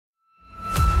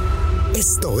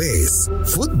Esto es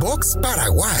Footbox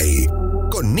Paraguay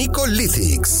con Nico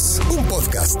Lithix, un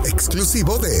podcast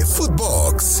exclusivo de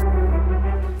Footbox.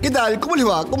 ¿Qué tal? ¿Cómo les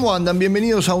va? ¿Cómo andan?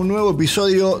 Bienvenidos a un nuevo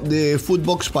episodio de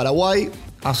Footbox Paraguay.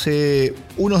 Hace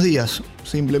unos días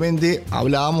simplemente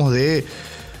hablábamos de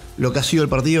lo que ha sido el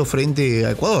partido frente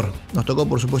a Ecuador. Nos tocó,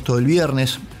 por supuesto, el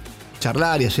viernes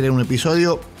charlar y hacer un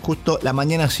episodio justo la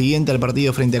mañana siguiente al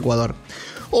partido frente a Ecuador.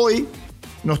 Hoy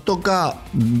nos toca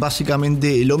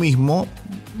básicamente lo mismo,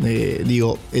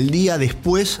 el día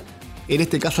después, en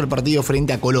este caso el partido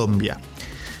frente a Colombia.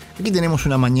 Aquí tenemos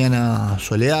una mañana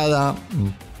soleada,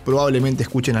 probablemente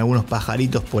escuchen algunos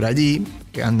pajaritos por allí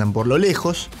que andan por lo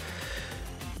lejos.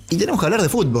 Y tenemos que hablar de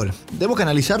fútbol, tenemos que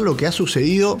analizar lo que ha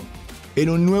sucedido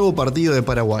en un nuevo partido de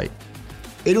Paraguay.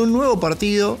 En un nuevo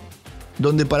partido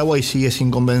donde Paraguay sigue sin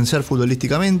convencer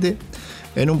futbolísticamente,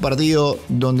 en un partido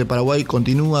donde Paraguay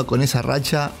continúa con esa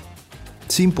racha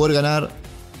sin poder ganar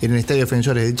en el Estadio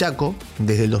Defensores de Chaco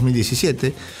desde el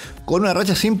 2017, con una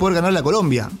racha sin poder ganar la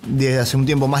Colombia desde hace un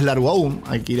tiempo más largo aún.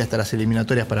 Hay que ir hasta las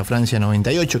eliminatorias para Francia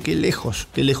 98, qué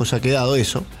lejos ha quedado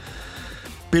eso.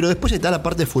 Pero después está la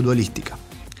parte futbolística.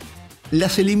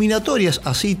 Las eliminatorias,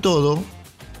 así todo,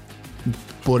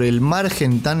 por el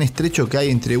margen tan estrecho que hay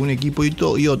entre un equipo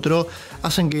y otro,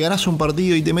 hacen que ganás un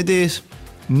partido y te metes,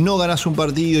 no ganás un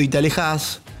partido y te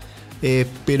alejás,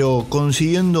 pero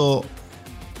consiguiendo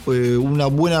una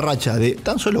buena racha de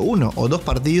tan solo uno o dos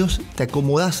partidos, te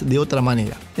acomodás de otra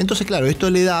manera. Entonces, claro, esto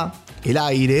le da el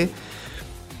aire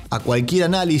a cualquier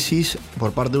análisis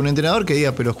por parte de un entrenador que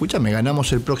diga, pero escúchame,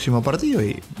 ganamos el próximo partido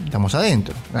y estamos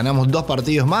adentro. Ganamos dos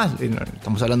partidos más,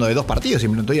 estamos hablando de dos partidos,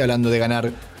 no estoy hablando de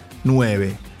ganar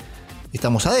 9.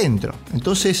 Estamos adentro.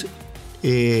 Entonces,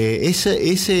 esa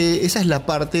es la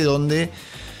parte donde,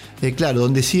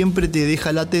 donde siempre te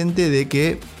deja latente de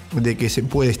que se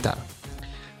puede estar.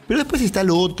 Pero después está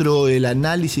lo otro, el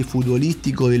análisis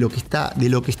futbolístico de lo que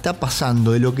está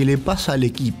pasando, de lo que le pasa al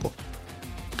equipo.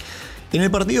 En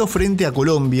el partido frente a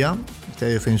Colombia,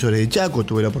 Estadio Defensores de Chaco,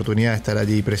 tuve la oportunidad de estar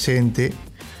allí presente,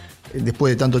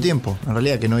 después de tanto tiempo, en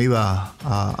realidad, que no iba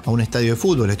a un estadio de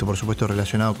fútbol, esto por supuesto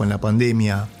relacionado con la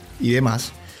pandemia y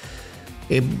demás.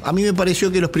 A mí me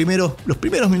pareció que los primeros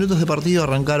minutos de partido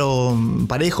arrancaron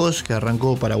parejos, que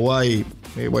arrancó Paraguay,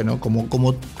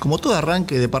 como todo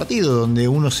arranque de partido, donde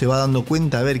uno se va dando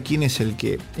cuenta a ver quién es el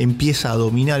que empieza a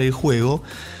dominar el juego.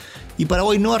 Y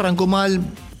Paraguay no arrancó mal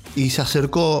y se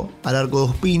acercó al arco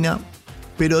de Ospina,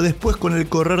 pero después con el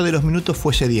correr de los minutos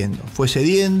fue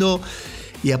cediendo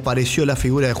y apareció la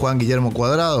figura de Juan Guillermo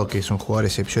Cuadrado, que es un jugador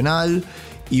excepcional,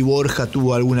 y Borja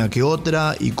tuvo alguna que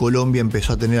otra, y Colombia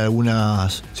empezó a tener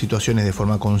algunas situaciones de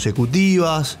forma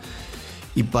consecutivas,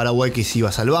 y Paraguay que se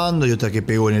iba salvando, y otra que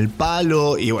pegó en el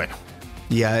palo,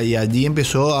 y allí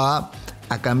empezó a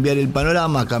cambiar el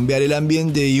panorama, a cambiar el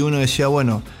ambiente, y uno decía,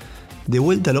 de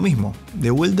vuelta a lo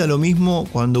mismo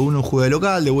cuando uno juega de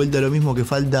local, de vuelta a lo mismo que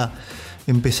falta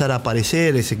empezar a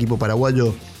aparecer ese equipo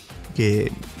paraguayo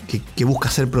que busca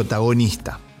ser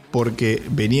protagonista. Porque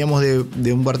veníamos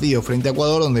de un partido frente a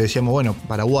Ecuador donde decíamos,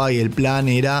 Paraguay, el plan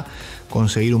era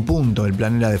conseguir un punto, el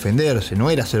plan era defenderse, no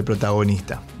era ser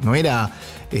protagonista, no era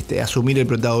asumir el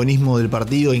protagonismo del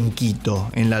partido en Quito,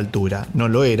 en la altura, no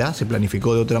lo era, se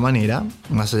planificó de otra manera,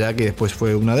 más allá que después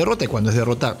fue una derrota, y cuando es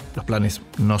derrota los planes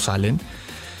no salen.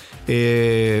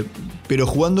 Pero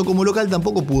jugando como local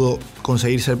tampoco pudo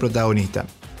conseguir ser protagonista.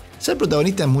 Ser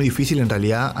protagonista es muy difícil en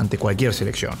realidad ante cualquier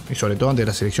selección, y sobre todo ante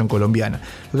la selección colombiana.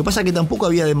 Lo que pasa es que tampoco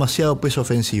había demasiado peso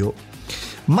ofensivo.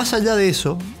 Más allá de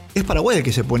eso, es Paraguay el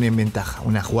que se pone en ventaja.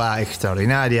 Una jugada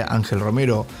extraordinaria, Ángel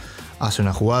Romero hace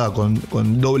una jugada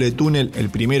con doble túnel,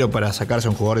 el primero para sacarse a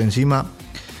un jugador de encima,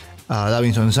 a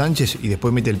Davinson Sánchez, y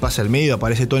después mete el pase al medio,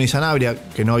 aparece Tony Sanabria,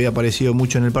 que no había aparecido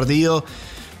mucho en el partido,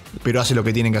 pero hace lo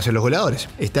que tienen que hacer los goleadores.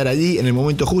 Estar allí en el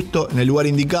momento justo, en el lugar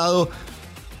indicado,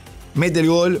 mete el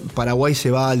gol, Paraguay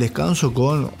se va al descanso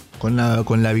con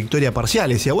la victoria parcial.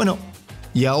 Decía,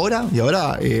 y ahora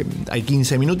hay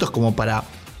 15 minutos como para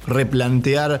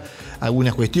replantear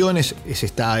algunas cuestiones. Se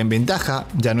está en ventaja,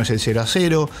 ya no es el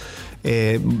 0-0.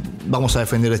 Vamos a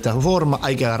defender de esta forma.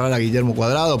 Hay que agarrar a Guillermo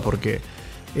Cuadrado porque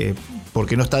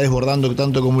no está desbordando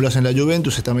tanto como lo hace en la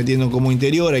Juventus, se está metiendo como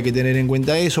interior, hay que tener en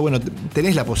cuenta eso.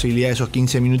 Tenés la posibilidad de esos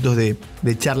 15 minutos de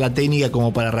charla técnica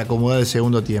como para reacomodar el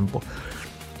segundo tiempo.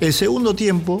 El segundo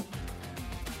tiempo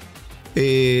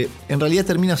en realidad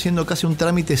termina siendo casi un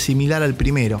trámite similar al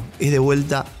primero. Es de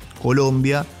vuelta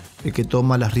Colombia el que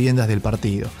toma las riendas del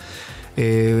partido.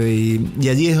 Y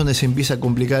allí es donde se empieza a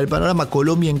complicar el panorama.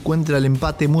 Colombia encuentra el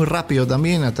empate muy rápido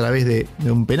también a través de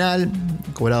un penal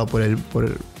cobrado por,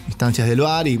 por, instancias del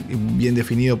VAR y bien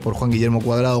definido por Juan Guillermo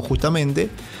Cuadrado justamente.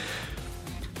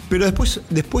 Pero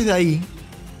después de ahí,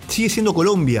 sigue siendo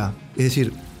Colombia. Es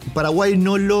decir, Paraguay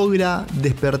no logra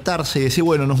despertarse y decir,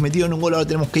 bueno, nos metieron un gol, ahora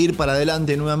tenemos que ir para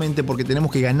adelante nuevamente porque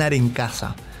tenemos que ganar en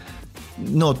casa.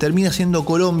 No, termina siendo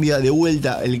Colombia de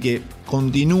vuelta el que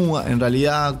continúa en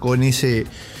realidad con ese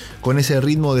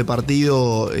ritmo de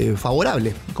partido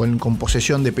favorable, con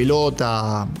posesión de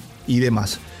pelota y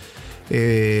demás.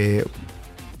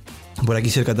 Por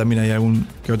aquí cerca también hay algún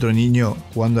que otro niño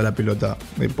jugando a la pelota,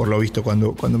 por lo visto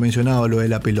cuando mencionaba lo de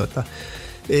la pelota.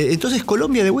 Entonces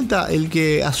Colombia de vuelta el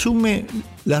que asume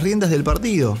las riendas del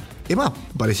partido. Es más,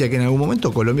 parecía que en algún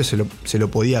momento Colombia se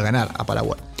lo podía ganar a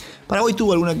Paraguay. Paraguay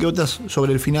tuvo algunas que otras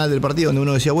sobre el final del partido donde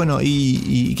uno decía, bueno,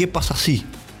 ¿y qué pasa si?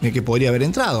 Que podría haber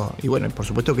entrado. Y bueno, por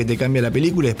supuesto que te cambia la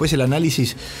película. Después el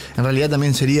análisis en realidad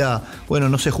también sería, bueno,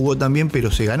 no se jugó tan bien,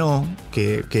 pero se ganó.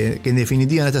 Que en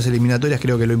definitiva en estas eliminatorias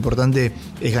creo que lo importante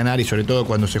es ganar y sobre todo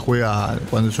cuando se juega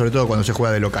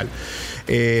de local.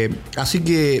 Así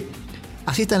que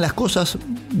así están las cosas.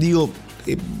 Digo,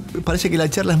 parece que la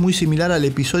charla es muy similar al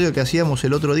episodio que hacíamos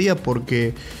el otro día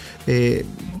porque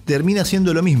termina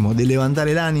siendo lo mismo, de levantar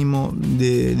el ánimo,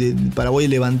 de Paraguay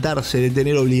levantarse, de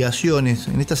tener obligaciones.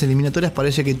 En estas eliminatorias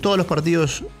parece que todos los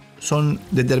partidos son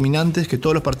determinantes, que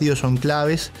todos los partidos son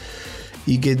claves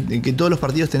y que todos los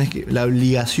partidos tenés la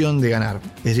obligación de ganar.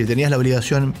 Es decir, tenías la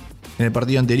obligación en el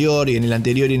partido anterior y en el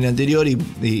anterior y en el anterior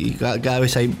y cada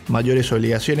vez hay mayores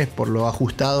obligaciones por lo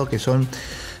ajustado que son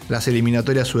las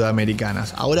eliminatorias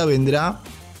sudamericanas. Ahora vendrá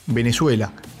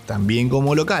Venezuela, también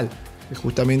como local,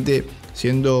 justamente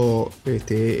siendo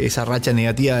esa racha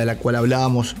negativa de la cual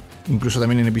hablábamos incluso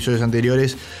también en episodios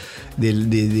anteriores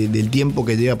del tiempo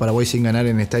que lleva Paraguay sin ganar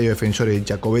en el Estadio Defensores del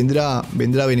Chaco. Vendrá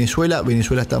Venezuela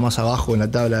está más abajo en la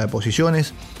tabla de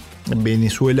posiciones.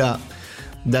 Venezuela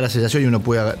da la sensación y uno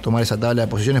puede tomar esa tabla de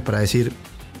posiciones para decir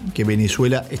que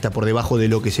Venezuela está por debajo de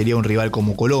lo que sería un rival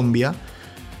como Colombia.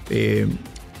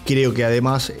 Creo que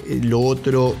además lo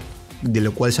otro de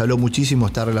lo cual se habló muchísimo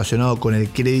está relacionado con el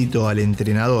crédito al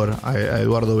entrenador, a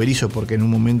Eduardo Berizzo, porque en un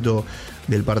momento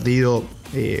del partido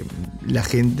la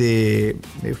gente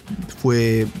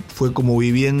fue como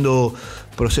viviendo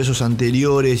procesos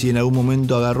anteriores y en algún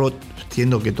momento agarró,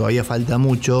 entiendo que todavía falta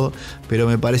mucho, pero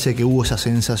me parece que hubo esa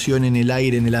sensación en el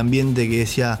aire, en el ambiente que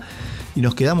decía, y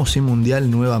nos quedamos sin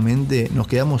mundial nuevamente, nos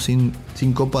quedamos sin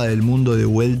Copa del Mundo de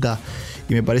vuelta,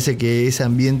 y me parece que ese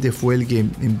ambiente fue el que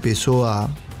empezó a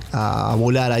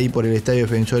volar ahí por el Estadio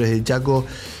Defensores del Chaco,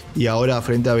 y ahora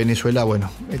frente a Venezuela, bueno,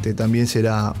 también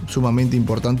será sumamente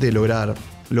importante lograr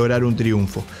un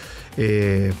triunfo,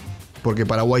 porque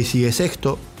Paraguay sigue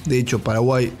sexto. De hecho,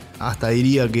 Paraguay hasta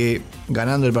diría que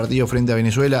ganando el partido frente a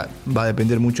Venezuela va a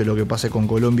depender mucho de lo que pase con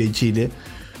Colombia y Chile,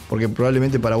 porque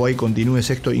probablemente Paraguay continúe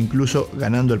sexto incluso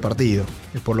ganando el partido,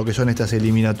 es por lo que son estas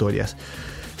eliminatorias.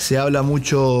 Se habla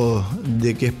mucho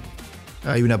de que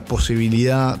hay una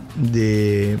posibilidad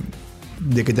de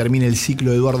que termine el ciclo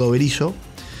de Eduardo Berizzo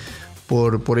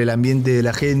por el ambiente de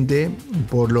la gente,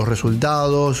 por los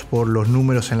resultados, por los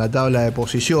números en la tabla de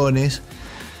posiciones.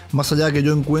 Más allá de que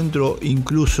yo encuentro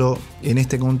incluso en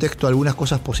este contexto algunas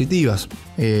cosas positivas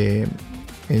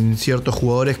en ciertos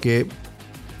jugadores que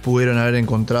pudieron haber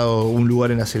encontrado un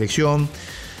lugar en la selección,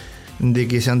 de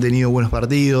que se han tenido buenos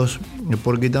partidos,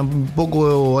 porque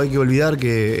tampoco hay que olvidar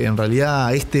que en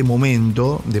realidad este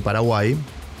momento de Paraguay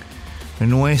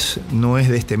no es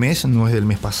de este mes, no es del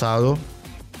mes pasado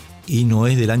y no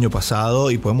es del año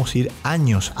pasado, y podemos ir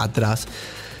años atrás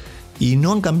y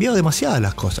no han cambiado demasiadas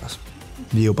las cosas.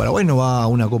 Digo, Paraguay no va a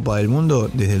una Copa del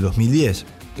Mundo desde el 2010,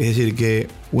 es decir que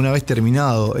una vez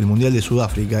terminado el Mundial de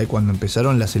Sudáfrica y cuando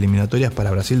empezaron las eliminatorias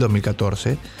para Brasil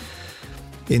 2014,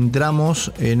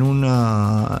 entramos en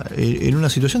una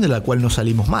situación de la cual no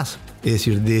salimos más. Es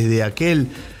decir, desde aquel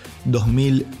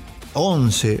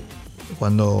 2011,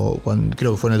 cuando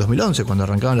creo que fue en el 2011, cuando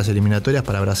arrancaban las eliminatorias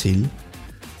para Brasil,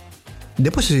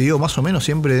 después se siguió más o menos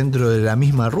siempre dentro de la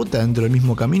misma ruta, dentro del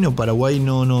mismo camino. Paraguay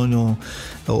no,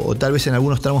 o tal vez en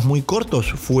algunos tramos muy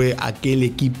cortos, fue aquel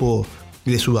equipo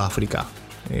de Sudáfrica,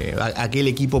 aquel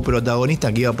equipo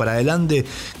protagonista que iba para adelante,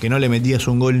 que no le metías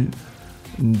un gol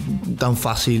tan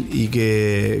fácil y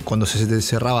que cuando se te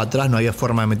cerraba atrás no había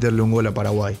forma de meterle un gol a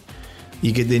Paraguay,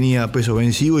 y que tenía peso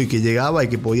ofensivo y que llegaba y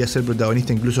que podía ser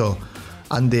protagonista incluso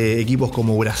ante equipos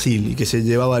como Brasil y que se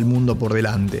llevaba al mundo por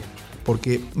delante,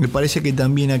 porque me parece que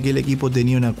también aquel equipo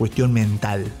tenía una cuestión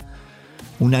mental,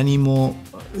 un ánimo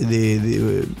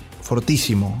de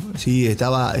fortísimo, ¿sí?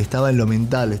 Estaba en lo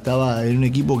mental, estaba en un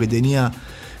equipo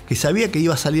que sabía que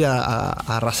iba a salir a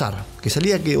arrasar, que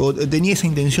tenía esa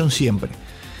intención siempre.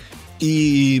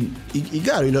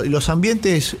 Claro, y los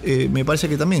ambientes me parece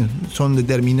que también son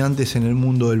determinantes en el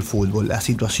mundo del fútbol, la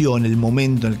situación, el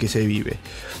momento en el que se vive.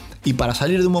 Y para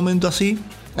salir de un momento así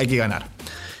hay que ganar.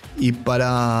 Y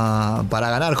para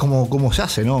ganar, ¿cómo se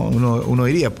hace, ¿no? Uno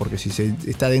diría, porque si se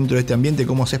está dentro de este ambiente,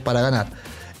 ¿cómo haces para ganar?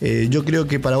 Yo creo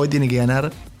que Paraguay tiene que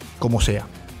ganar como sea,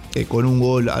 con un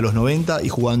gol a los 90 y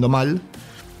jugando mal,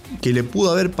 que le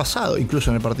pudo haber pasado incluso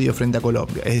en el partido frente a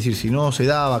Colombia. Es decir, si no se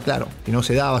daba,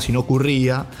 si no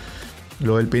ocurría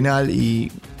lo del penal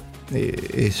y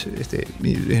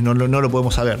no lo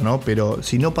podemos saber, ¿no? Pero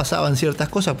si no pasaban ciertas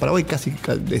cosas, Paraguay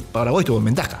estuvo en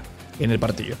ventaja en el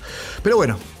partido. Pero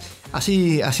bueno,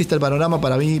 así está el panorama.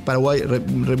 Para mí, Paraguay,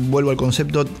 vuelvo al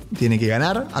concepto, tiene que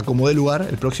ganar a como dé lugar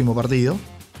el próximo partido.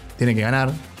 Tiene que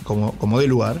ganar como dé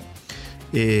lugar.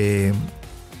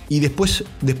 Y después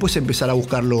empezar a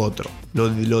buscar lo otro.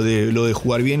 Lo de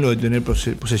jugar bien, lo de tener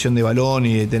posesión de balón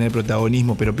y de tener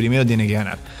protagonismo. Pero primero tiene que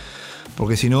ganar.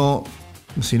 Porque si no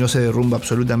se derrumba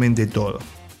absolutamente todo.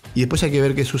 Y después hay que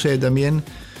ver qué sucede también.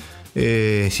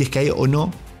 Si es que hay o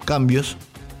no cambios,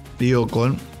 digo,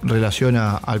 con relación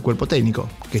al cuerpo técnico,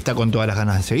 que está con todas las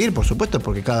ganas de seguir, por supuesto,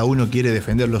 porque cada uno quiere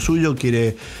defender lo suyo,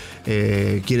 quiere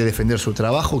defender su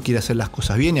trabajo, quiere hacer las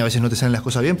cosas bien, y a veces no te salen las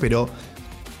cosas bien, pero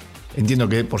entiendo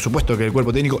que, por supuesto, que el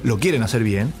cuerpo técnico lo quieren hacer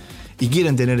bien y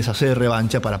quieren tener esa sed de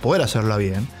revancha para poder hacerla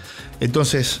bien.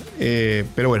 Entonces,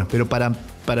 pero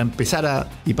para empezar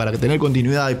y para tener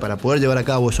continuidad y para poder llevar a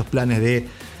cabo esos planes de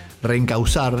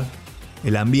reencauzar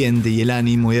el ambiente y el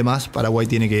ánimo y demás, Paraguay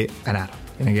tiene que ganar.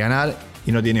 Tiene que ganar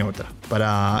y no tiene otra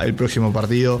para el próximo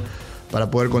partido,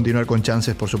 para poder continuar con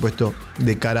chances, por supuesto,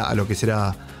 de cara a lo que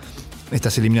será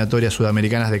estas eliminatorias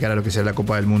sudamericanas, de cara a lo que será la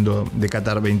Copa del Mundo de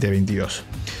Qatar 2022.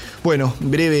 Bueno,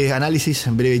 breve análisis,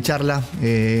 breve charla.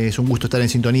 Es un gusto estar en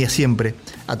sintonía siempre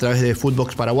a través de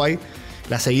Footbox Paraguay.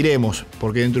 La seguiremos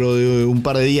porque dentro de un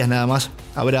par de días nada más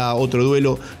habrá otro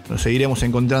duelo. Nos seguiremos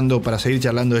encontrando para seguir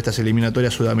charlando de estas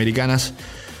eliminatorias sudamericanas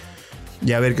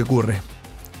y a ver qué ocurre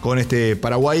con este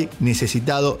Paraguay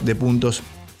necesitado de puntos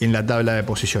en la tabla de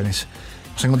posiciones.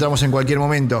 Nos encontramos en cualquier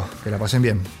momento. Que la pasen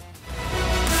bien.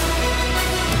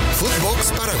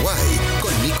 Footbox Paraguay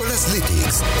con Nicolás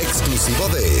Litix, exclusivo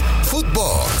de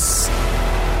Footbox.